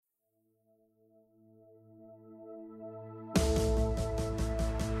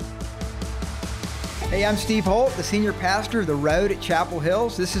Hey, I'm Steve Holt, the senior pastor of The Road at Chapel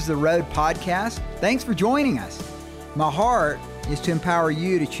Hills. This is The Road Podcast. Thanks for joining us. My heart is to empower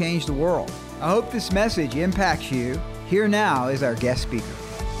you to change the world. I hope this message impacts you. Here now is our guest speaker.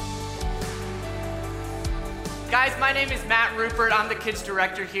 Guys, my name is Matt Ruppert. I'm the kids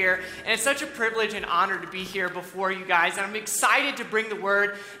director here, and it's such a privilege and honor to be here before you guys. And I'm excited to bring the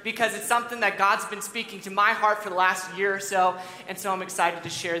word because it's something that God's been speaking to my heart for the last year or so, and so I'm excited to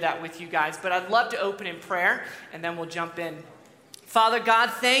share that with you guys. But I'd love to open in prayer, and then we'll jump in. Father God,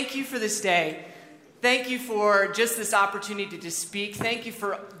 thank you for this day. Thank you for just this opportunity to speak. Thank you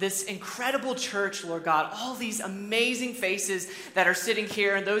for this incredible church, Lord God. All these amazing faces that are sitting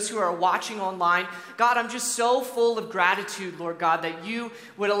here and those who are watching online. God, I'm just so full of gratitude, Lord God, that you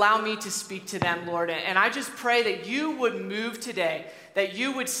would allow me to speak to them, Lord. And I just pray that you would move today, that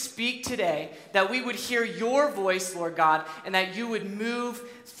you would speak today, that we would hear your voice, Lord God, and that you would move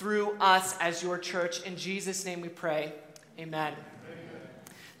through us as your church. In Jesus' name we pray. Amen.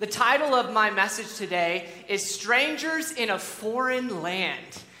 The title of my message today is Strangers in a Foreign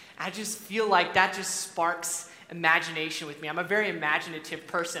Land. I just feel like that just sparks imagination with me. I'm a very imaginative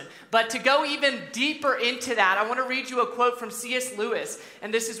person. But to go even deeper into that, I want to read you a quote from C.S. Lewis,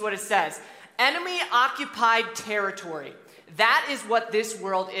 and this is what it says. Enemy-occupied territory. That is what this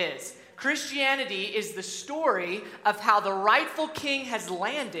world is. Christianity is the story of how the rightful king has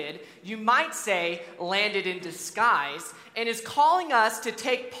landed, you might say landed in disguise, and is calling us to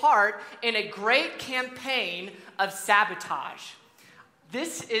take part in a great campaign of sabotage.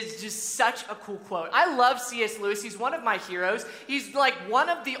 This is just such a cool quote. I love C.S. Lewis. He's one of my heroes. He's like one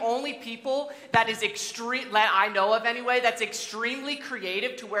of the only people that I know of anyway, that's extremely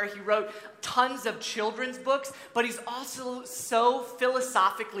creative to where he wrote tons of children's books, but he's also so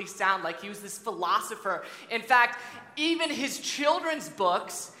philosophically sound. Like he was this philosopher. In fact, even his children's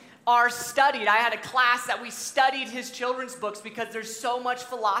books are studied. I had a class that we studied his children's books because there's so much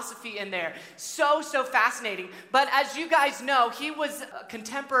philosophy in there. So fascinating. But as you guys know, he was a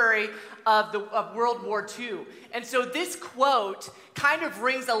contemporary of World War II. And so this quote kind of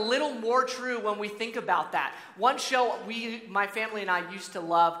rings a little more true when we think about that. One show my family and I used to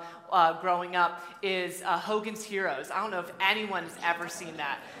love growing up is Hogan's Heroes. I don't know if anyone has ever seen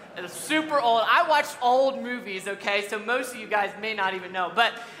that. It's super old. I watched old movies, okay, so most of you guys may not even know.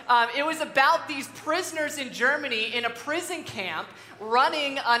 But it was about these prisoners in Germany in a prison camp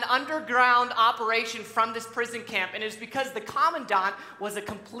running an underground operation from this prison camp. And it was because the commandant was a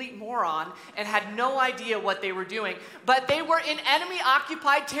complete moron and had no idea what they were doing. But they were in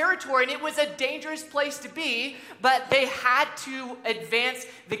enemy-occupied territory, and it was a dangerous place to be, but they had to advance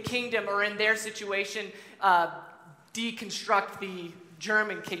the kingdom, or in their situation, deconstruct the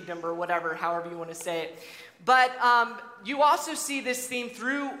German kingdom or whatever, however you want to say it. But you also see this theme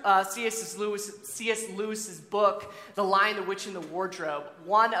through C.S. Lewis's book, The Lion, the Witch, and the Wardrobe,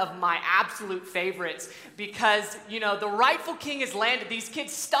 one of my absolute favorites because, the rightful king has landed. These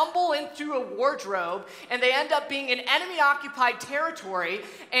kids stumble into a wardrobe, and they end up being in enemy-occupied territory,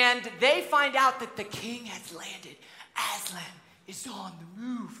 and they find out that the king has landed. Aslan is on the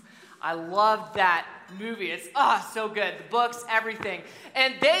move. I love that movie. It's so good. The books, everything.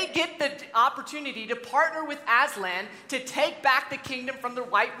 And they get the opportunity to partner with Aslan to take back the kingdom from the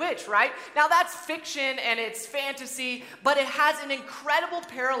White Witch, right? Now that's fiction and it's fantasy, but it has an incredible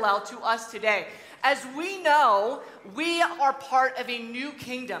parallel to us today. As we know, we are part of a new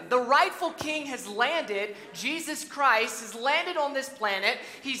kingdom. The rightful king has landed. Jesus Christ has landed on this planet.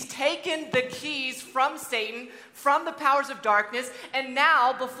 He's taken the keys from Satan, from the powers of darkness, and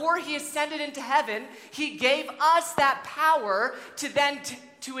now, before he ascended into heaven, he gave us that power to then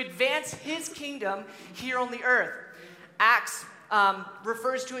to advance his kingdom here on the earth. Acts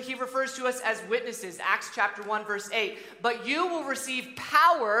refers to us as witnesses. Acts chapter 1, verse 8. But you will receive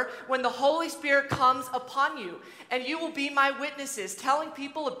power when the Holy Spirit comes upon you, and you will be my witnesses, telling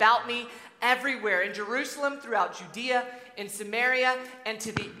people about me everywhere, in Jerusalem, throughout Judea, in Samaria, and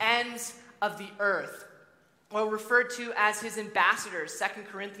to the ends of the earth. Or referred to as his ambassadors. 2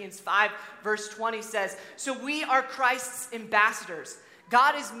 Corinthians 5, verse 20 says, so we are Christ's ambassadors.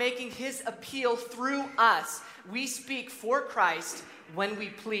 God is making his appeal through us. We speak for Christ when we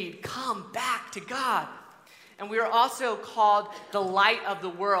plead, come back to God. And we are also called the light of the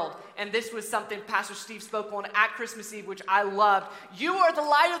world. And this was something Pastor Steve spoke on at Christmas Eve, which I loved. You are the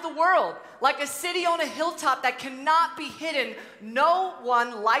light of the world, like a city on a hilltop that cannot be hidden. No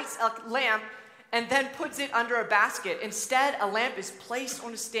one lights a lamp and then puts it under a basket. Instead, a lamp is placed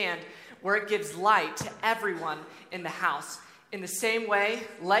on a stand where it gives light to everyone in the house. In the same way,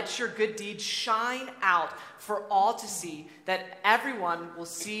 let your good deeds shine out for all to see, that everyone will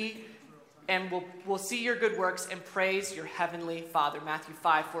see and will see your good works and praise your heavenly Father. Matthew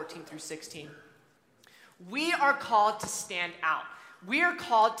 5:14 through 16. We are called to stand out. We are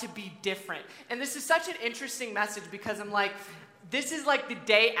called to be different. And this is such an interesting message because I'm like, this is like the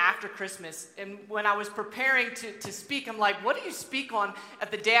day after Christmas. And when I was preparing to speak, I'm like, what do you speak on at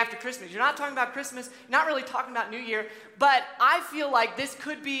the day after Christmas? You're not talking about Christmas, you're not really talking about New Year, but I feel like this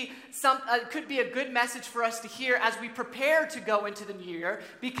could be a good message for us to hear as we prepare to go into the New Year,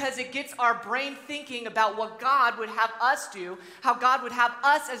 because it gets our brain thinking about what God would have us do, how God would have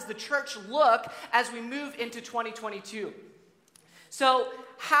us as the church look as we move into 2022. So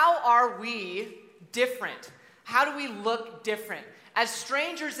how are we different? How do we look different? As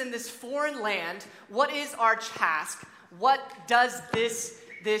strangers in this foreign land, what is our task? What does this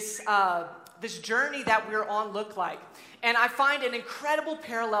journey that we're on look like? And I find an incredible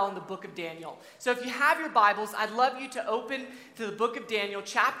parallel in the book of Daniel. So if you have your Bibles, I'd love you to open to the book of Daniel,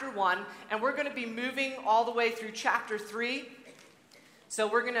 chapter 1, and we're going to be moving all the way through chapter 3. So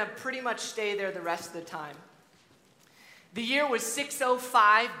we're going to pretty much stay there the rest of the time. The year was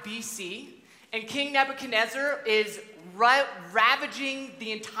 605 BC. And King Nebuchadnezzar is ravaging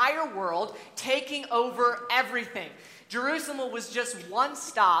the entire world, taking over everything. Jerusalem was just one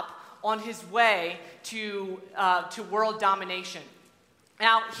stop on his way to world domination.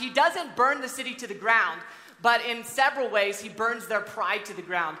 Now, he doesn't burn the city to the ground, but in several ways, he burns their pride to the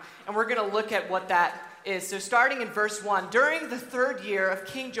ground. And we're going to look at what that is. So starting in verse 1, during the 3rd year of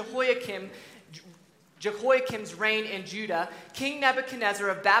King Jehoiakim's reign in Judah, King Nebuchadnezzar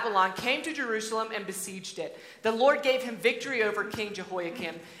of Babylon came to Jerusalem and besieged it. The Lord gave him victory over King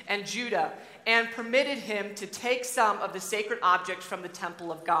Jehoiakim and Judah, and permitted him to take some of the sacred objects from the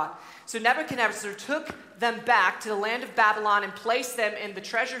temple of God. So Nebuchadnezzar took them back to the land of Babylon and placed them in the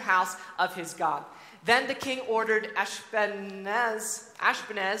treasure house of his God. Then the king ordered Ashpenaz,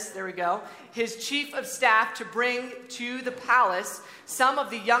 his chief of staff, to bring to the palace some of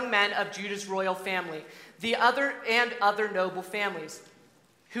the young men of Judah's royal family, other noble families,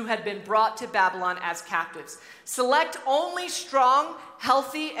 who had been brought to Babylon as captives. Select only strong,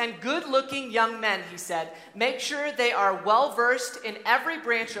 healthy, and good-looking young men, he said. Make sure they are well-versed in every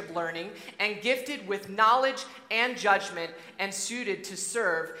branch of learning and gifted with knowledge and judgment and suited to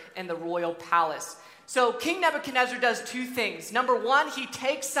serve in the royal palace. So King Nebuchadnezzar does two things. Number one, he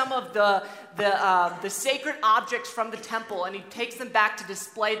takes some of the sacred objects from the temple and he takes them back to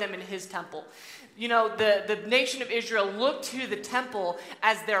display them in his temple. You know, the nation of Israel looked to the temple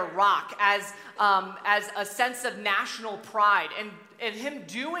as their rock, as a sense of national pride. And him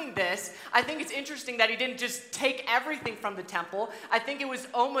doing this, I think it's interesting that he didn't just take everything from the temple. I think it was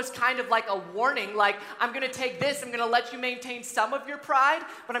almost kind of like a warning, like, I'm going to take this, I'm going to let you maintain some of your pride,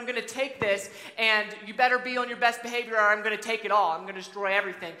 but I'm going to take this, and you better be on your best behavior or I'm going to take it all. I'm going to destroy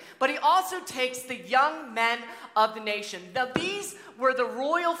everything. But he also takes the young men of the nation. Now, these were the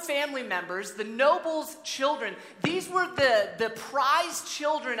royal family members, the nobles' children. These were the prized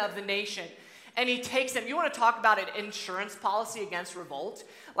children of the nation. And he takes them. You want to talk about an insurance policy against revolt?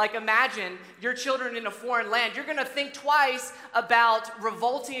 Like, imagine your children in a foreign land. You're going to think twice about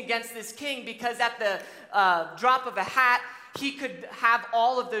revolting against this king, because at the drop of a hat, he could have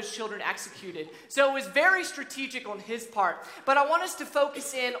all of those children executed. So it was very strategic on his part. But I want us to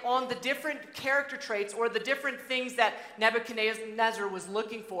focus in on the different character traits or the different things that Nebuchadnezzar was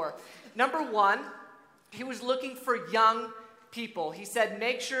looking for. Number one, he was looking for young people. He said,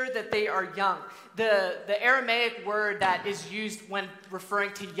 make sure that they are young. The Aramaic word that is used when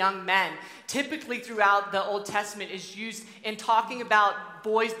referring to young men, typically throughout the Old Testament, is used in talking about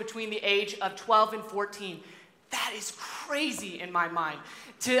boys between the age of 12 and 14. That is crazy in my mind,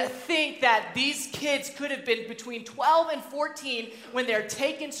 to think that these kids could have been between 12 and 14 when they're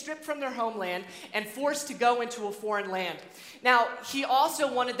taken, stripped from their homeland, and forced to go into a foreign land. Now, he also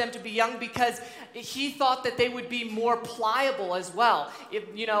wanted them to be young because he thought that they would be more pliable as well.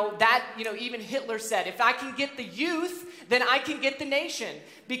 Even Hitler said, if I can get the youth, then I can get the nation.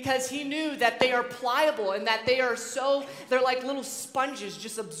 Because he knew that they are pliable and that they're like little sponges,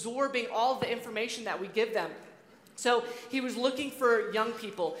 just absorbing all the information that we give them. So he was looking for young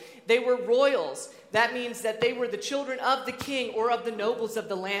people. They were royals. That means that they were the children of the king or of the nobles of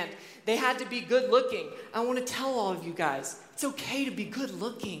the land. They had to be good looking. I want to tell all of you guys, it's okay to be good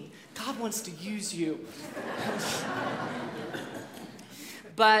looking. God wants to use you.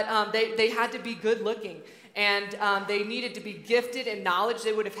 But they had to be good looking. And they needed to be gifted in knowledge.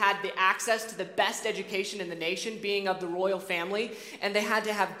 They would have had the access to the best education in the nation, being of the royal family. And they had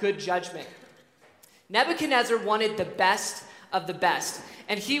to have good judgment. Nebuchadnezzar wanted the best of the best.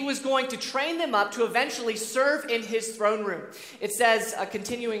 And he was going to train them up to eventually serve in his throne room. It says,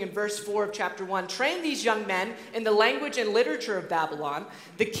 continuing in verse 4 of chapter 1, train these young men in the language and literature of Babylon.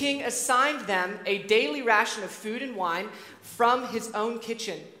 The king assigned them a daily ration of food and wine from his own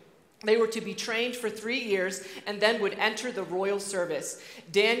kitchen. They were to be trained for 3 years and then would enter the royal service.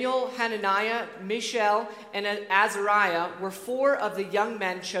 Daniel, Hananiah, Mishael, and Azariah were 4 of the young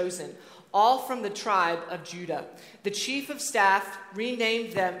men chosen, all from the tribe of Judah. The chief of staff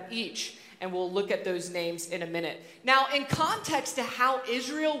renamed them each, and we'll look at those names in a minute. Now, in context to how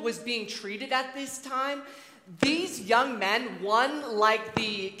Israel was being treated at this time, these young men won like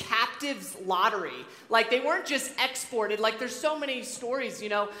the captives lottery. Like they weren't just exported. Like there's so many stories,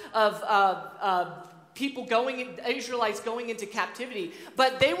 of people Israelites going into captivity.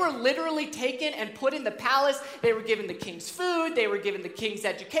 But they were literally taken and put in the palace. They were given the king's food. They were given the king's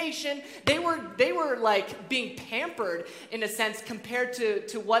education. They were like being pampered in a sense compared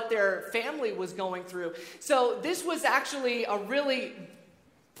to what their family was going through. So this was actually a really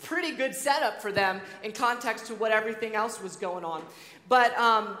pretty good setup for them in context to what everything else was going on. But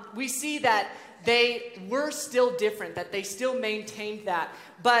we see that they were still different, that they still maintained that.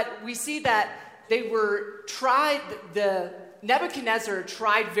 But we see that Nebuchadnezzar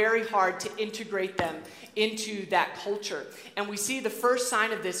tried very hard to integrate them into that culture. And we see the first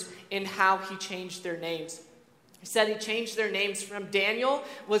sign of this in how he changed their names. He said he changed their names from Daniel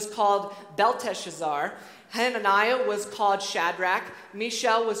was called Belteshazzar, Hananiah was called Shadrach,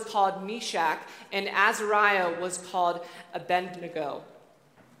 Mishael was called Meshach, and Azariah was called Abednego.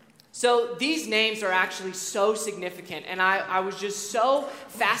 So these names are actually so significant, and I was just so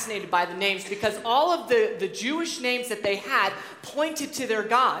fascinated by the names because all of the Jewish names that they had pointed to their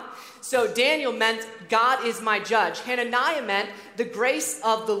God. So Daniel meant God is my judge. Hananiah meant the grace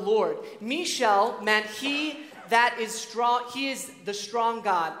of the Lord. Mishael meant he is the strong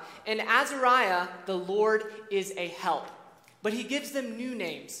God. And Azariah, the Lord is a help. But he gives them new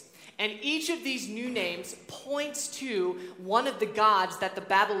names. And each of these new names points to one of the gods that the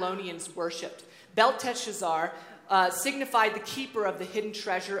Babylonians worshipped. Belteshazzar signified the keeper of the hidden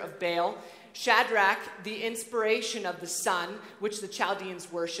treasure of Baal. Shadrach, the inspiration of the sun, which the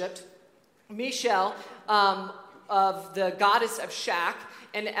Chaldeans worshipped. Mishael, of the goddess of Shak.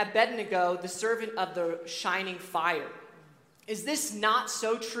 And Abednego, the servant of the shining fire. Is this not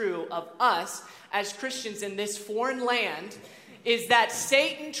so true of us as Christians in this foreign land? Is that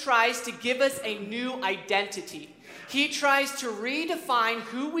Satan tries to give us a new identity. He tries to redefine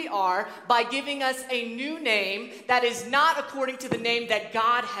who we are by giving us a new name that is not according to the name that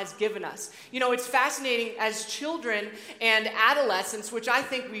God has given us. You know, it's fascinating as children and adolescents, which I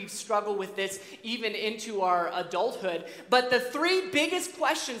think we struggle with this even into our adulthood. But the 3 biggest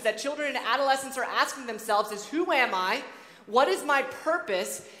questions that children and adolescents are asking themselves is, who am I? What is my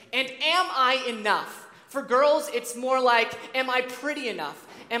purpose? And am I enough? For girls, it's more like, am I pretty enough?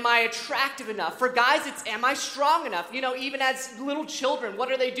 Am I attractive enough? For guys, it's, am I strong enough? You know, even as little children, what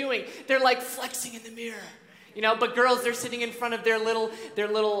are they doing? They're like flexing in the mirror. You know, but girls, they're sitting in front of their little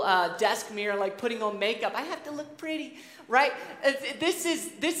desk mirror, like putting on makeup. I have to look pretty, right? This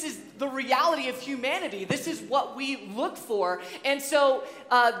is the reality of humanity. This is what we look for. And so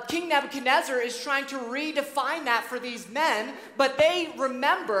King Nebuchadnezzar is trying to redefine that for these men, but they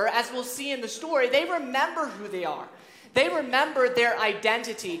remember, as we'll see in the story, they remember who they are. They remember their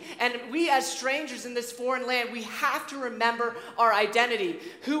identity. And we as strangers in this foreign land, we have to remember our identity.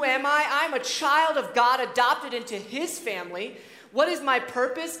 Who am I? I'm a child of God adopted into his family. What is my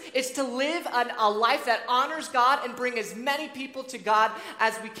purpose? It's to live a life that honors God and bring as many people to God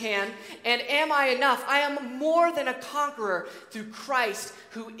as we can. And am I enough? I am more than a conqueror through Christ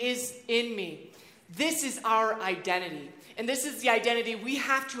who is in me. This is our identity. And this is the identity we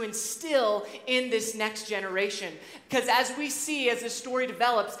have to instill in this next generation. Because as we see, as this story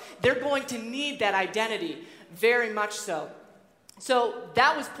develops, they're going to need that identity, very much so. So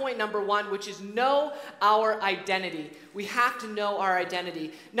that was point number 1, which is know our identity. We have to know our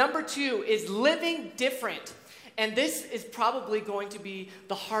identity. Number 2 is living different. And this is probably going to be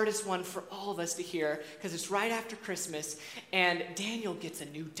the hardest one for all of us to hear, because it's right after Christmas, and Daniel gets a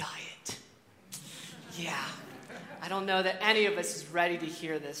new diet. Yeah. I don't know that any of us is ready to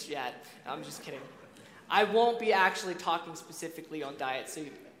hear this yet. No, I'm just kidding. I won't be actually talking specifically on diet, so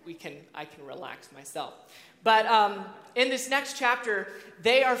I can relax myself. But in this next chapter,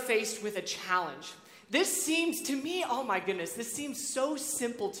 they are faced with a challenge. This seems to me, oh my goodness, this seems so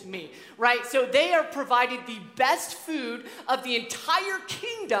simple to me, right? So they are provided the best food of the entire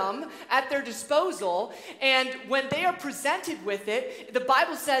kingdom at their disposal, and when they are presented with it, the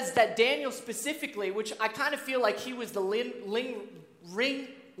Bible says that Daniel specifically, which I kind of feel like he was the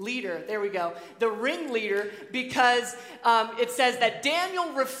ringleader. There we go. The ringleader, because it says that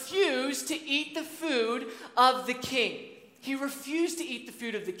Daniel refused to eat the food of the king. He refused to eat the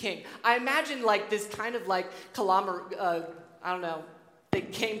food of the king. I imagine like this kind of like they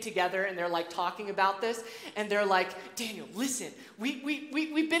came together and they're like talking about this, and they're like, Daniel, listen,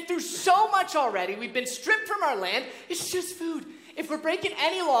 we've been through so much already. We've been stripped from our land. It's just food. If we're breaking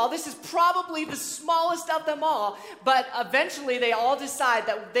any law, this is probably the smallest of them all. But eventually they all decide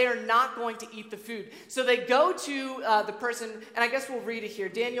that they are not going to eat the food. So they go to the person, and I guess we'll read it here.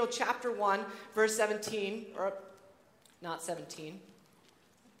 Daniel chapter 1, verse 17, or not 17,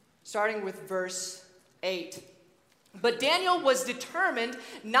 starting with verse 8. But Daniel was determined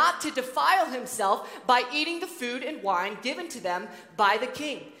not to defile himself by eating the food and wine given to them by the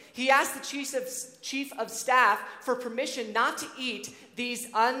king. He asked the chief of staff for permission not to eat these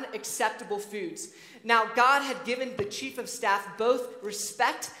unacceptable foods. Now, God had given the chief of staff both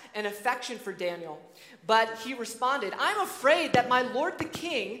respect and affection for Daniel. But he responded, I'm afraid of my lord the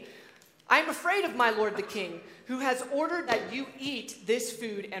king, who has ordered that you eat this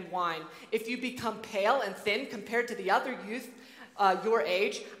food and wine. If you become pale and thin compared to the other youth your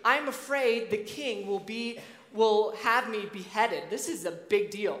age, I'm afraid the king will have me beheaded. This is a big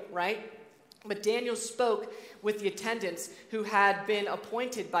deal, right? But Daniel spoke with the attendants who had been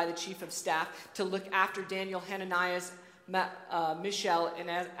appointed by the chief of staff to look after Daniel, Hananiah, Mishael, and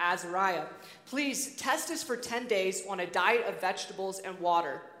Azariah. Please test us for 10 days on a diet of vegetables and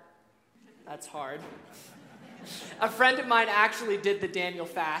water. That's hard. A friend of mine actually did the Daniel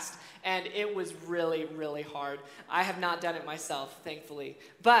fast, and it was really, really hard. I have not done it myself, thankfully.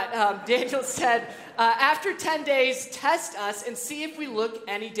 But Daniel said, after 10 days, test us and see if we look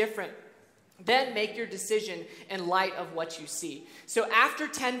any different. Then make your decision in light of what you see. So after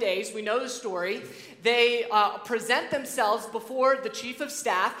 10 days, we know the story. They present themselves before the chief of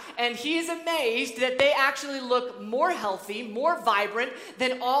staff, and he is amazed that they actually look more healthy, more vibrant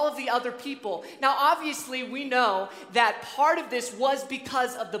than all of the other people. Now, obviously, we know that part of this was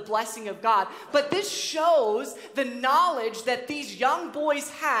because of the blessing of God, but this shows the knowledge that these young boys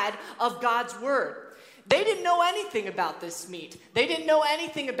had of God's word. They didn't know anything about this meat. They didn't know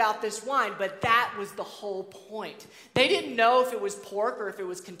anything about this wine, but that was the whole point. They didn't know if it was pork or if it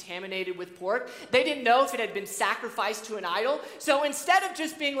was contaminated with pork. They didn't know if it had been sacrificed to an idol. So instead of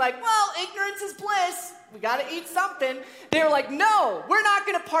just being like, well, ignorance is bliss, we got to eat something, they were like, no, we're not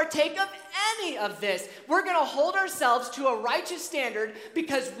going to partake of any of this. We're going to hold ourselves to a righteous standard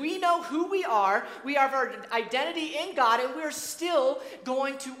because we know who we are. We have our identity in God, and we're still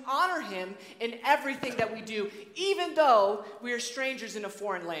going to honor him in everything that we do, even though we are strangers in a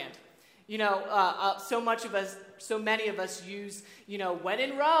foreign land. You know, so many of us use, when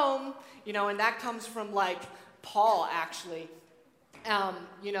in Rome, and that comes from like Paul actually.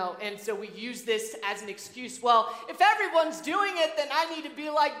 And so we use this as an excuse. Well, if everyone's doing it, then I need to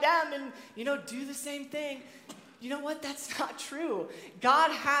be like them and, do the same thing. You know what? That's not true. God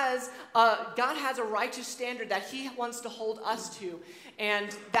has a righteous standard that he wants to hold us to.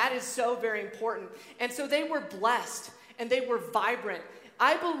 And that is so very important. And so they were blessed and they were vibrant.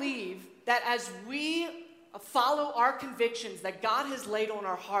 I believe that as we follow our convictions that God has laid on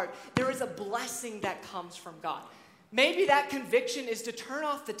our heart, there is a blessing that comes from God. Maybe that conviction is to turn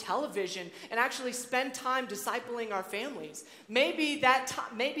off the television and actually spend time discipling our families. Maybe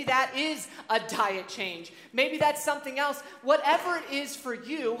that is a diet change. Maybe that's something else. Whatever it is for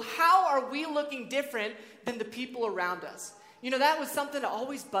you, how are we looking different than the people around us? That was something that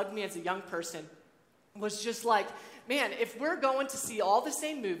always bugged me as a young person, was just like, man, if we're going to see all the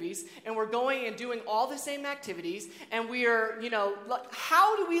same movies and we're going and doing all the same activities and we are,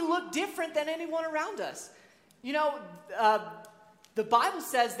 how do we look different than anyone around us? The Bible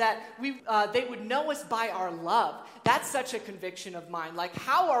says that they would know us by our love. That's such a conviction of mine. Like,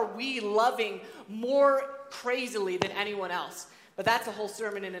 how are we loving more crazily than anyone else? But that's a whole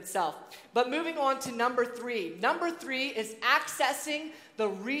sermon in itself. But moving on to number 3. Number 3 is accessing the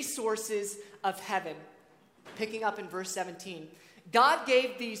resources of heaven. Picking up in verse 17. God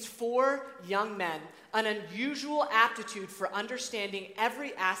gave these 4 young men an unusual aptitude for understanding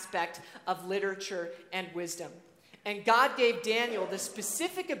every aspect of literature and wisdom. And God gave Daniel the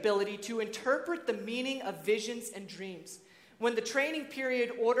specific ability to interpret the meaning of visions and dreams. When the training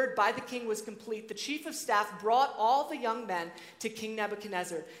period ordered by the king was complete, the chief of staff brought all the young men to King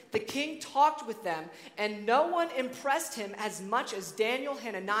Nebuchadnezzar. The king talked with them, and no one impressed him as much as Daniel,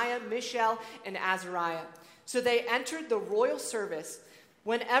 Hananiah, Mishael, and Azariah. So they entered the royal service.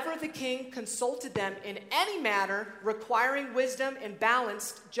 Whenever the king consulted them in any matter requiring wisdom and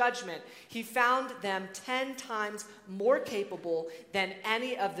balanced judgment, he found them 10 times more capable than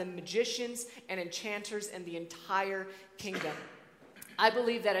any of the magicians and enchanters in the entire kingdom. I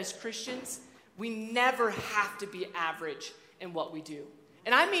believe that as Christians, we never have to be average in what we do.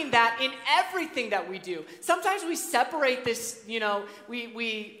 And I mean that in everything that we do. Sometimes we separate this, we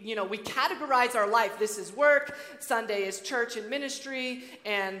categorize our life. This is work, Sunday is church and ministry,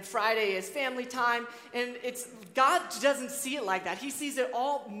 and Friday is family time. And God doesn't see it like that. He sees it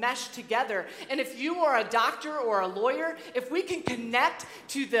all meshed together. And if you are a doctor or a lawyer, if we can connect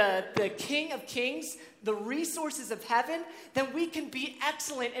to the King of Kings, the resources of heaven, then we can be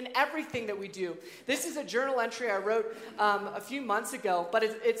excellent in everything that we do. This is a journal entry I wrote a few months ago, but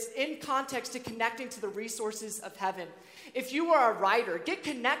it's in context to connecting to the resources of heaven. If you are a writer, get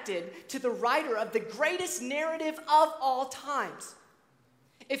connected to the writer of the greatest narrative of all times.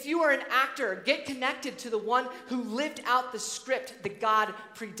 If you are an actor, get connected to the one who lived out the script that God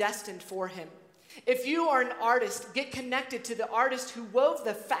predestined for him. If you are an artist, get connected to the artist who wove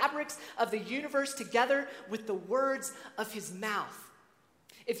the fabrics of the universe together with the words of his mouth.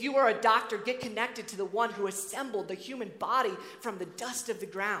 If you are a doctor, get connected to the one who assembled the human body from the dust of the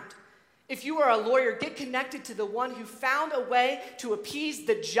ground. If you are a lawyer, get connected to the one who found a way to appease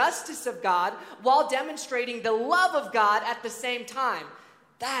the justice of God while demonstrating the love of God at the same time.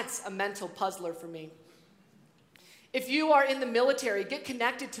 That's a mental puzzler for me. If you are in the military, get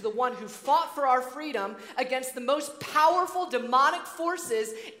connected to the one who fought for our freedom against the most powerful demonic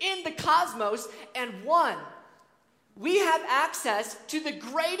forces in the cosmos and won. We have access to the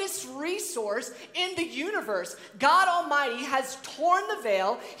greatest resource in the universe. God Almighty has torn the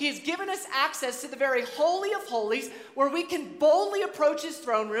veil. He has given us access to the very holy of holies, where we can boldly approach his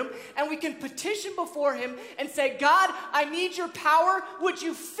throne room and we can petition before him and say, God, I need your power. Would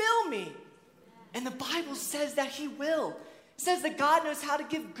you fill me? And the Bible says that he will. It says that God knows how to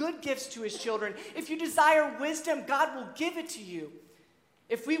give good gifts to his children. If you desire wisdom, God will give it to you.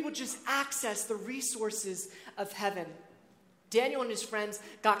 If we will just access the resources of heaven. Daniel and his friends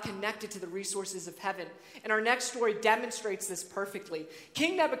got connected to the resources of heaven. And our next story demonstrates this perfectly.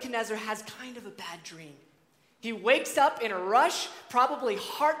 King Nebuchadnezzar has kind of a bad dream. He wakes up in a rush, probably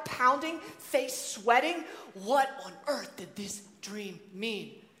heart pounding, face sweating. What on earth did this dream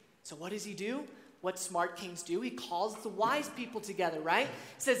mean? So what does he do? What smart kings do? He calls the wise people together, right? He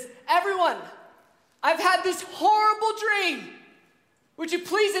says, everyone, I've had this horrible dream. Would you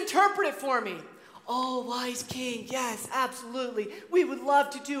please interpret it for me? Oh, wise king, yes, absolutely. We would love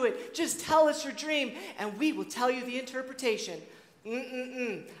to do it. Just tell us your dream, and we will tell you the interpretation.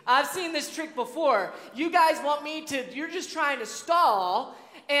 I've seen this trick before. You guys want me to, you're just trying to stall,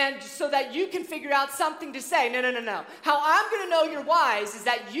 and so that you can figure out something to say. No. How I'm going to know you're wise is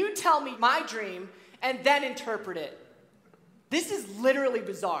that you tell me my dream and then interpret it. This is literally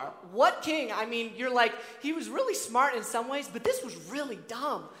bizarre. What king? I mean, you're like, he was really smart in some ways, but this was really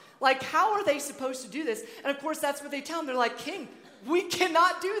dumb. Like, how are they supposed to do this? And of course, that's what they tell him. They're like, king, we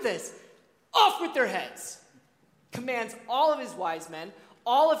cannot do this. Off with their heads. Commands all of his wise men,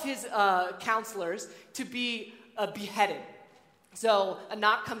 all of his counselors to be beheaded. So a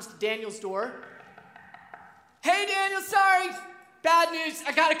knock comes to Daniel's door. Hey, Daniel, sorry. Bad news.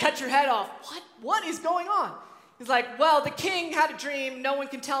 I got to cut your head off. What is going on? He's like, well, the king had a dream. No one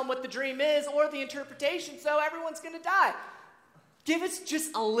can tell him what the dream is or the interpretation, so everyone's going to die. Give us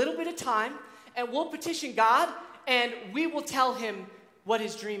just a little bit of time, and we'll petition God, and we will tell him what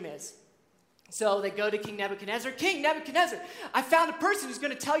his dream is. So they go to King Nebuchadnezzar. King Nebuchadnezzar, I found a person who's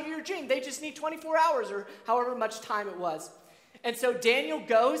going to tell you your dream. They just need 24 hours or however much time it was. And so Daniel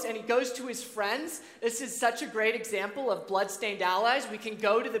goes, and he goes to his friends. This is such a great example of blood-stained allies. We can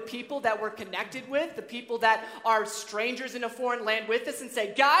go to the people that we're connected with, the people that are strangers in a foreign land with us, and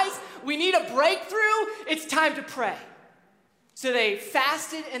say, guys, we need a breakthrough. It's time to pray. So they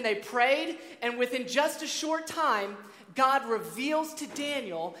fasted and they prayed, and within just a short time, God reveals to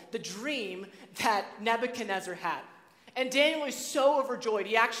Daniel the dream that Nebuchadnezzar had. And Daniel is so overjoyed.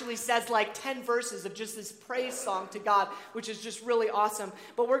 He actually says like 10 verses of just this praise song to God, which is just really awesome.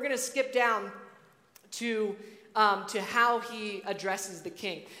 But we're going to skip down to how he addresses the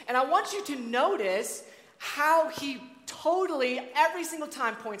king. And I want you to notice how he totally, every single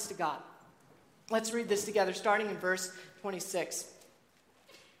time, points to God. Let's read this together, starting in verse 26.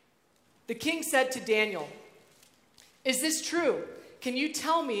 The king said to Daniel, "Is this true? Can you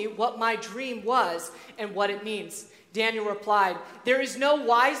tell me what my dream was and what it means?" Daniel replied, "There is no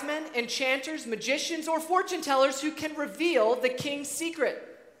wise men, enchanters, magicians, or fortune tellers who can reveal the king's secret.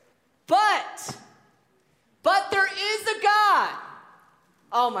 But there is a God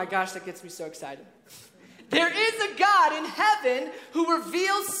Oh my gosh, that gets me so excited. There is a God in heaven who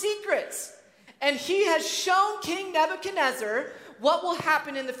reveals secrets, and he has shown King Nebuchadnezzar what will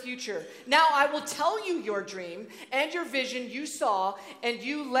happen in the future. Now I will tell you your dream and your vision you saw, and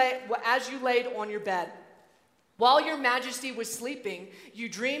as you laid on your bed. While your majesty was sleeping, you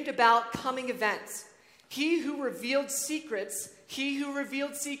dreamed about coming events. He who revealed secrets,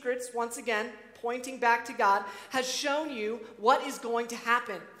 once again, pointing back to God, has shown you what is going to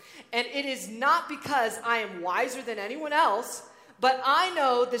happen. And it is not because I am wiser than anyone else, but I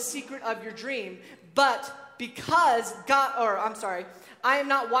know the secret of your dream. I am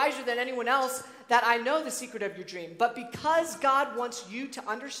not wiser than anyone else that I know the secret of your dream. But because God wants you to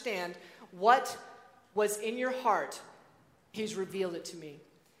understand what was in your heart, he's revealed it to me.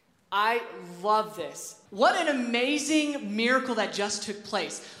 I love this. What an amazing miracle that just took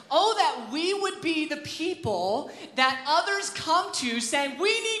place. Oh, that we would be the people that others come to saying,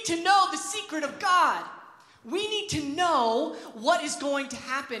 we need to know the secret of God. We need to know what is going to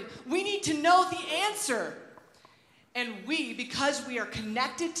happen. We need to know the answer. And we, because we are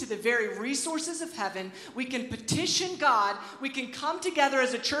connected to the very resources of heaven, we can petition God, we can come together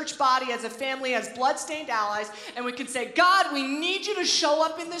as a church body, as a family, as blood-stained allies, and we can say, God, we need you to show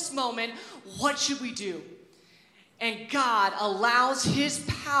up in this moment. What should we do? And God allows his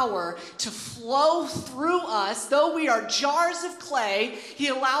power to flow through us. Though we are jars of clay, he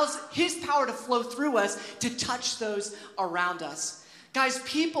allows his power to flow through us to touch those around us. Guys,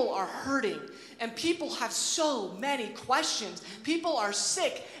 people are hurting. And people have so many questions. People are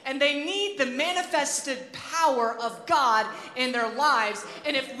sick, and they need the manifested power of God in their lives.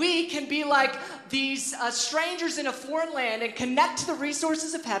 And if we can be like these strangers in a foreign land and connect to the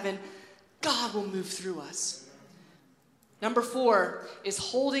resources of heaven, God will move through us. Number 4 is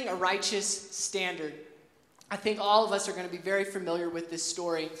holding a righteous standard. I think all of us are going to be very familiar with this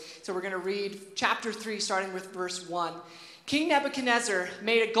story. So we're going to read chapter 3, starting with verse 1. King Nebuchadnezzar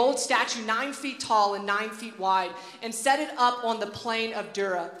made a gold statue 9 feet tall and 9 feet wide and set it up on the plain of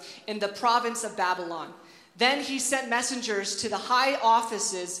Dura in the province of Babylon. Then he sent messengers to the high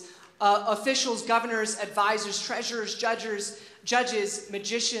offices, officials, governors, advisors, treasurers, judges,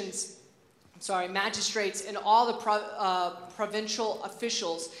 magistrates, and all the provincial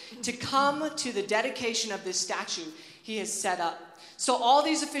officials to come to the dedication of this statue he has set up. So all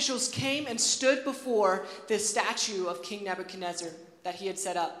these officials came and stood before the statue of King Nebuchadnezzar that he had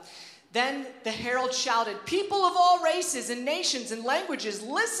set up. Then the herald shouted, "People of all races and nations and languages,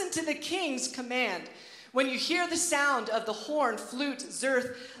 listen to the king's command. When you hear the sound of the horn, flute,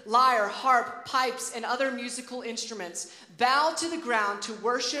 zither, lyre, harp, pipes, and other musical instruments, bow to the ground to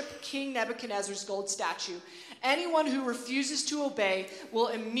worship King Nebuchadnezzar's gold statue. Anyone who refuses to obey will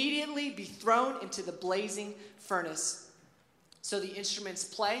immediately be thrown into the blazing furnace." So the instruments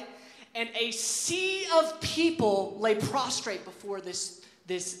play, and a sea of people lay prostrate before this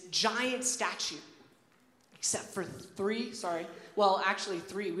giant statue. Except for three.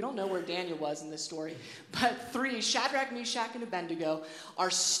 We don't know where Daniel was in this story. But 3, Shadrach, Meshach, and Abednego,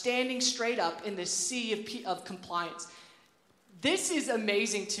 are standing straight up in this sea of compliance. This is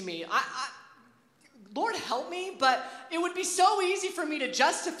amazing to me. Lord help me, but it would be so easy for me to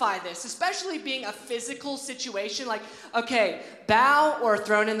justify this, especially being a physical situation. Like, okay, bow or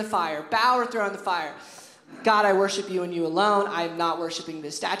thrown in the fire. Bow or thrown in the fire. God, I worship you and you alone. I am not worshiping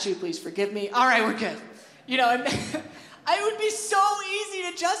this statue. Please forgive me. All right, we're good. It would be so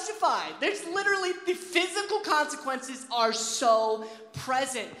easy to justify. There's literally, the physical consequences are so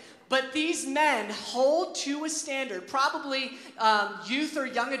present. But these men hold to a standard, probably youth or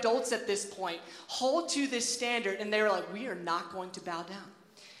young adults at this point, hold to this standard, and they were like, we are not going to bow down.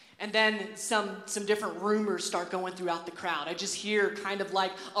 And then some different rumors start going throughout the crowd. I just hear kind of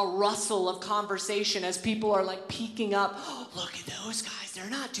like a rustle of conversation as people are like peeking up. Oh, look at those guys, they're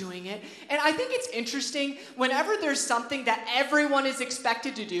not doing it. And I think it's interesting whenever there's something that everyone is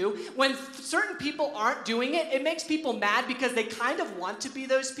expected to do, when certain people aren't doing it, it makes people mad because they kind of want to be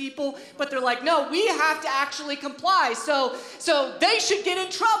those people, but they're like, no, we have to actually comply, so they should get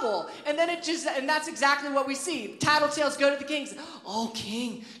in trouble. And then and that's exactly what we see. Tattletales go to the king. Oh,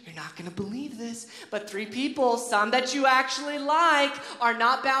 king, you're not going to believe this, but 3 people, some that you actually like, are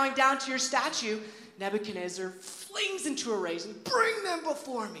not bowing down to your statue. Nebuchadnezzar flings into a rage and bring them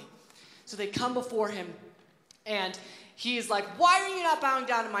before me. So they come before him, and he is like, why are you not bowing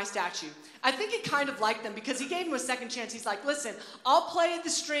down to my statue? I think he kind of liked them because he gave him a second chance. He's like, listen, I'll play the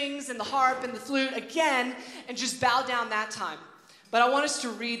strings and the harp and the flute again and just bow down that time. But I want us to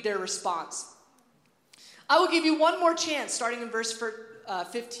read their response. I will give you one more chance, starting in verse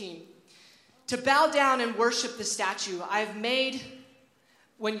 15, to bow down and worship the statue I have made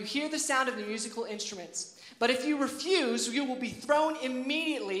when you hear the sound of the musical instruments. But if you refuse, you will be thrown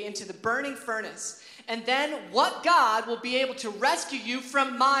immediately into the burning furnace. And then what God will be able to rescue you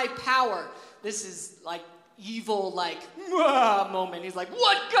from my power?" This is like evil, like, moment. He's like,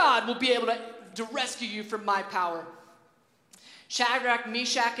 what God will be able to rescue you from my power? Shadrach,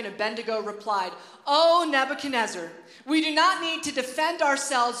 Meshach, and Abednego replied, "O Nebuchadnezzar, we do not need to defend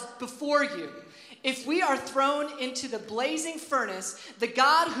ourselves before you. If we are thrown into the blazing furnace, the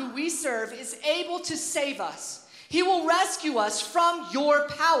God who we serve is able to save us. He will rescue us from your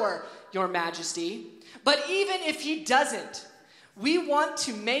power, your majesty. But even if he doesn't, we want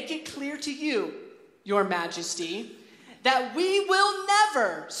to make it clear to you, your majesty, that we will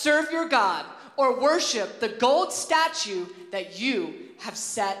never serve your God or worship the gold statue that you have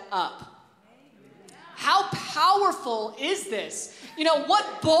set up." How powerful is this? You know,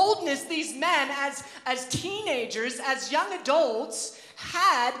 what boldness these men as teenagers, as young adults,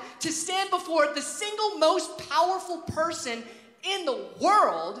 had to stand before the single most powerful person in the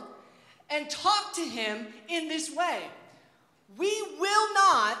world and talk to him in this way. "We will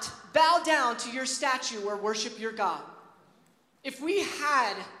not bow down to your statue or worship your God." If we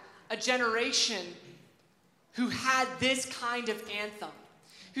had a generation who had this kind of anthem,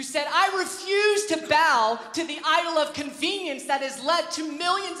 who said, "I refuse to bow to the idol of convenience that has led to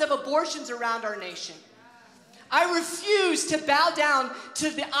millions of abortions around our nation. I refuse to bow down to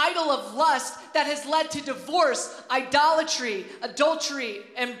the idol of lust that has led to divorce, idolatry, adultery,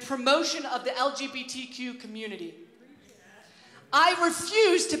 and promotion of the LGBTQ community. I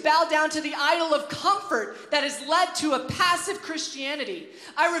refuse to bow down to the idol of comfort that has led to a passive Christianity.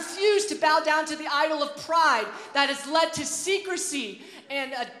 I refuse to bow down to the idol of pride that has led to secrecy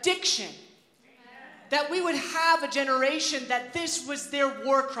and addiction." That we would have a generation that this was their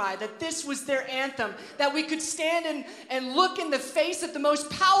war cry, that this was their anthem, that we could stand and look in the face of the most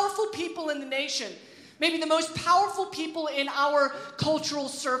powerful people in the nation, maybe the most powerful people in our cultural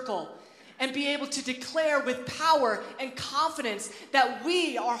circle, and be able to declare with power and confidence that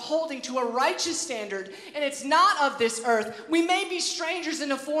we are holding to a righteous standard, and it's not of this earth. We may be strangers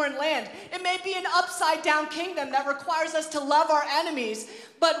in a foreign land. It may be an upside-down kingdom that requires us to love our enemies,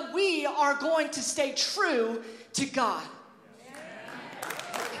 but we are going to stay true to God.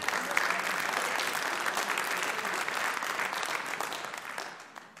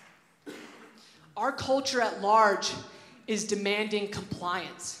 Our culture at large is demanding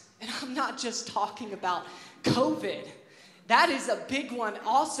compliance. And I'm not just talking about COVID. That is a big one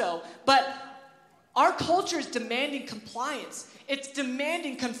also. But our culture is demanding compliance. It's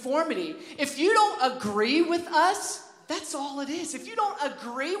demanding conformity. If you don't agree with us, that's all it is. If you don't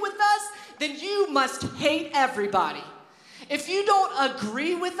agree with us, then you must hate everybody. If you don't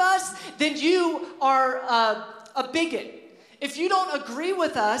agree with us, then you are a bigot. If you don't agree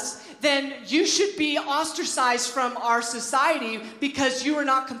with us, then you should be ostracized from our society because you are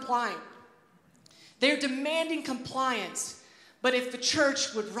not complying. They're demanding compliance. But if the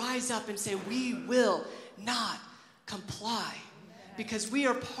church would rise up and say, "We will not comply," because we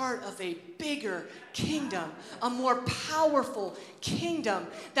are part of a bigger kingdom, a more powerful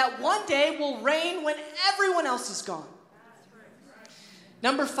kingdom that one day will reign when everyone else is gone.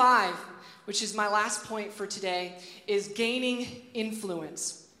 Number 5, which is my last point for today, is gaining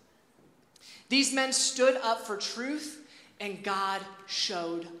influence. These men stood up for truth, and God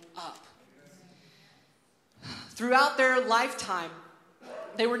showed up. Throughout their lifetime,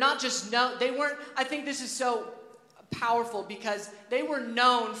 they were not just known, I think this is so powerful because they were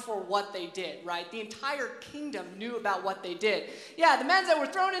known for what they did, right? The entire kingdom knew about what they did. Yeah, the men that were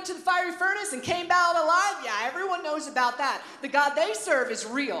thrown into the fiery furnace and came out alive, yeah, everyone knows about that. The God they serve is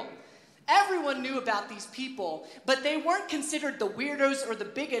real. Everyone knew about these people, but they weren't considered the weirdos or the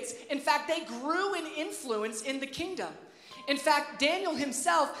bigots. In fact, they grew in influence in the kingdom. In fact, Daniel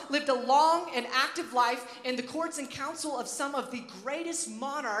himself lived a long and active life in the courts and council of some of the greatest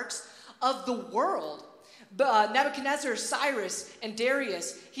monarchs of the world. Nebuchadnezzar, Cyrus, and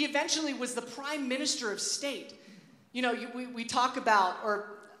Darius. He eventually was the prime minister of state. You know, we talk about,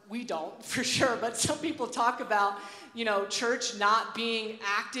 or we don't for sure, but some people talk about, church not being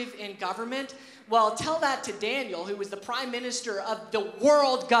active in government. Well, tell that to Daniel, who was the prime minister of the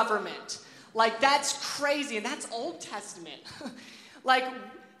world government. Like, that's crazy, and that's Old Testament.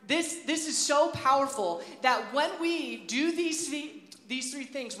 This is so powerful that when we do these three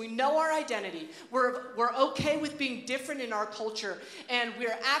things, we know our identity, we're okay with being different in our culture, and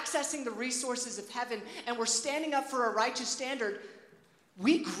we're accessing the resources of heaven, and we're standing up for a righteous standard,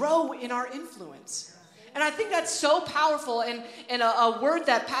 we grow in our influence. And I think that's so powerful. And a word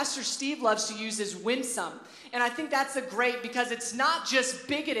that Pastor Steve loves to use is winsome. And I think that's great because it's not just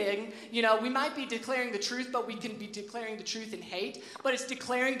bigoting. You know, we might be declaring the truth, but we can be declaring the truth in hate. But it's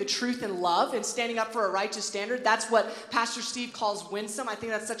declaring the truth in love and standing up for a righteous standard. That's what Pastor Steve calls winsome. I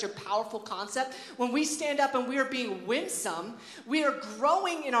think that's such a powerful concept. When we stand up and we are being winsome, we are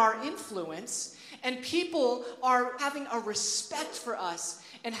growing in our influence, and people are having a respect for us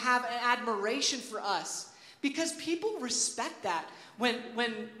and have an admiration for us, because people respect that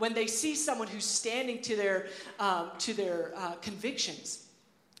when they see someone who's standing to their convictions.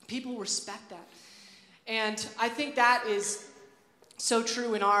 People respect that. And I think that is so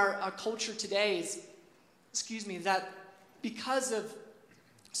true in our culture today that because of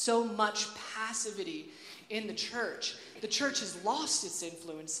so much passivity in the church has lost its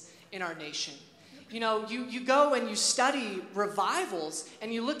influence in our nation. You know, you go and you study revivals,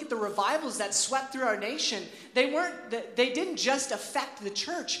 and you look at the revivals that swept through our nation. They didn't just affect the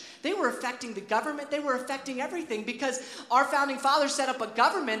church. They were affecting the government. They were affecting everything, because our founding fathers set up a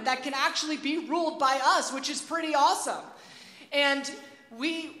government that can actually be ruled by us, which is pretty awesome. And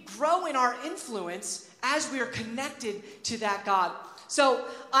we grow in our influence as we are connected to that God. So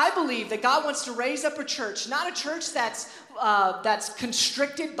I believe that God wants to raise up a church, not a church that's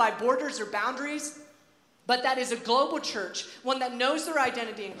constricted by borders or boundaries, but that is a global church, one that knows their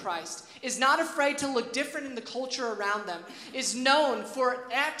identity in Christ, is not afraid to look different in the culture around them, is known for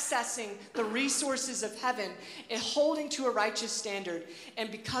accessing the resources of heaven and holding to a righteous standard.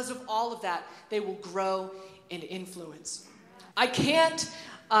 And because of all of that, they will grow in influence. I can't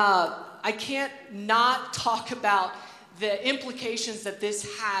not talk about the implications that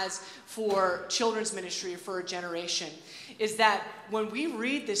this has for children's ministry, for a generation, is that when we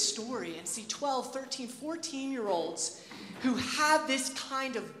read this story and see 12, 13, 14-year-olds who have this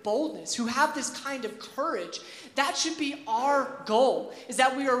kind of boldness, who have this kind of courage, that should be our goal, is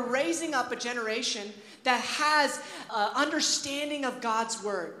that we are raising up a generation that has understanding of God's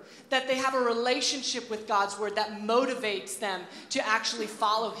word, that they have a relationship with God's word that motivates them to actually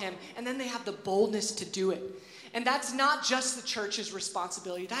follow him, and then they have the boldness to do it. And that's not just the church's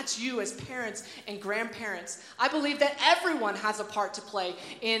responsibility. That's you as parents and grandparents. I believe that everyone has a part to play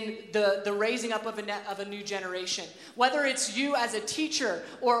in the raising up of a new generation. Whether it's you as a teacher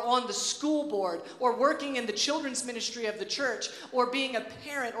or on the school board or working in the children's ministry of the church or being a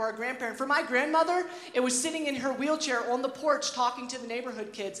parent or a grandparent. For my grandmother, it was sitting in her wheelchair on the porch talking to the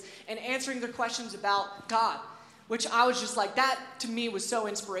neighborhood kids and answering their questions about God, which I was just like, that to me was so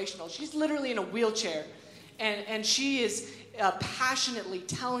inspirational. She's literally in a wheelchair. And she is passionately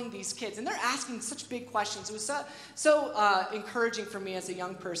telling these kids, and they're asking such big questions. It was so encouraging for me as a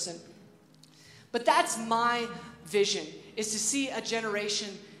young person. But that's my vision, is to see a generation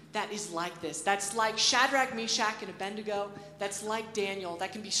that is like this. That's like Shadrach, Meshach, and Abednego. That's like Daniel.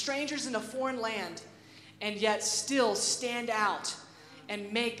 That can be strangers in a foreign land and yet still stand out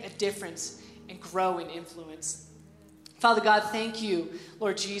and make a difference and grow in influence. Father God, thank you,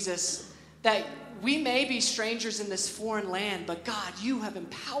 Lord Jesus, that we may be strangers in this foreign land, but God, you have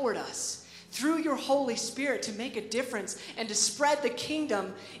empowered us through your Holy Spirit to make a difference and to spread the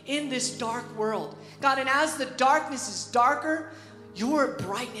kingdom in this dark world. God, and as the darkness is darker, your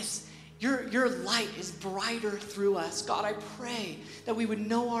brightness, your light is brighter through us. God, I pray that we would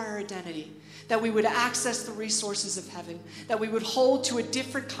know our identity, that we would access the resources of heaven, that we would hold to a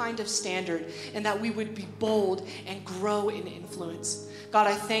different kind of standard, and that we would be bold and grow in influence. God,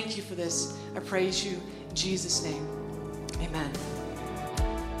 I thank you for this. I praise you in Jesus' name. Amen.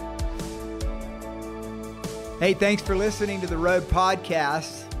 Hey, thanks for listening to the Road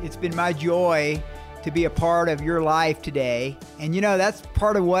Podcast. It's been my joy to be a part of your life today. And you know, that's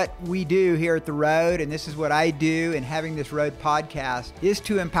part of what we do here at the Road, and this is what I do in having this Road Podcast, is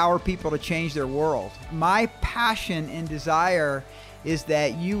to empower people to change their world. My passion and desire is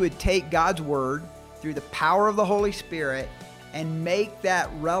that you would take God's Word through the power of the Holy Spirit and make that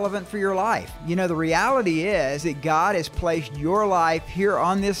relevant for your life. You know, the reality is that God has placed your life here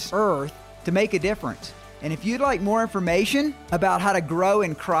on this earth to make a difference. And if you'd like more information about how to grow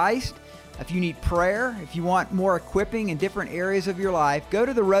in Christ, if you need prayer, if you want more equipping in different areas of your life, go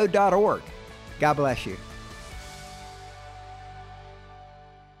to theroad.org. God bless you.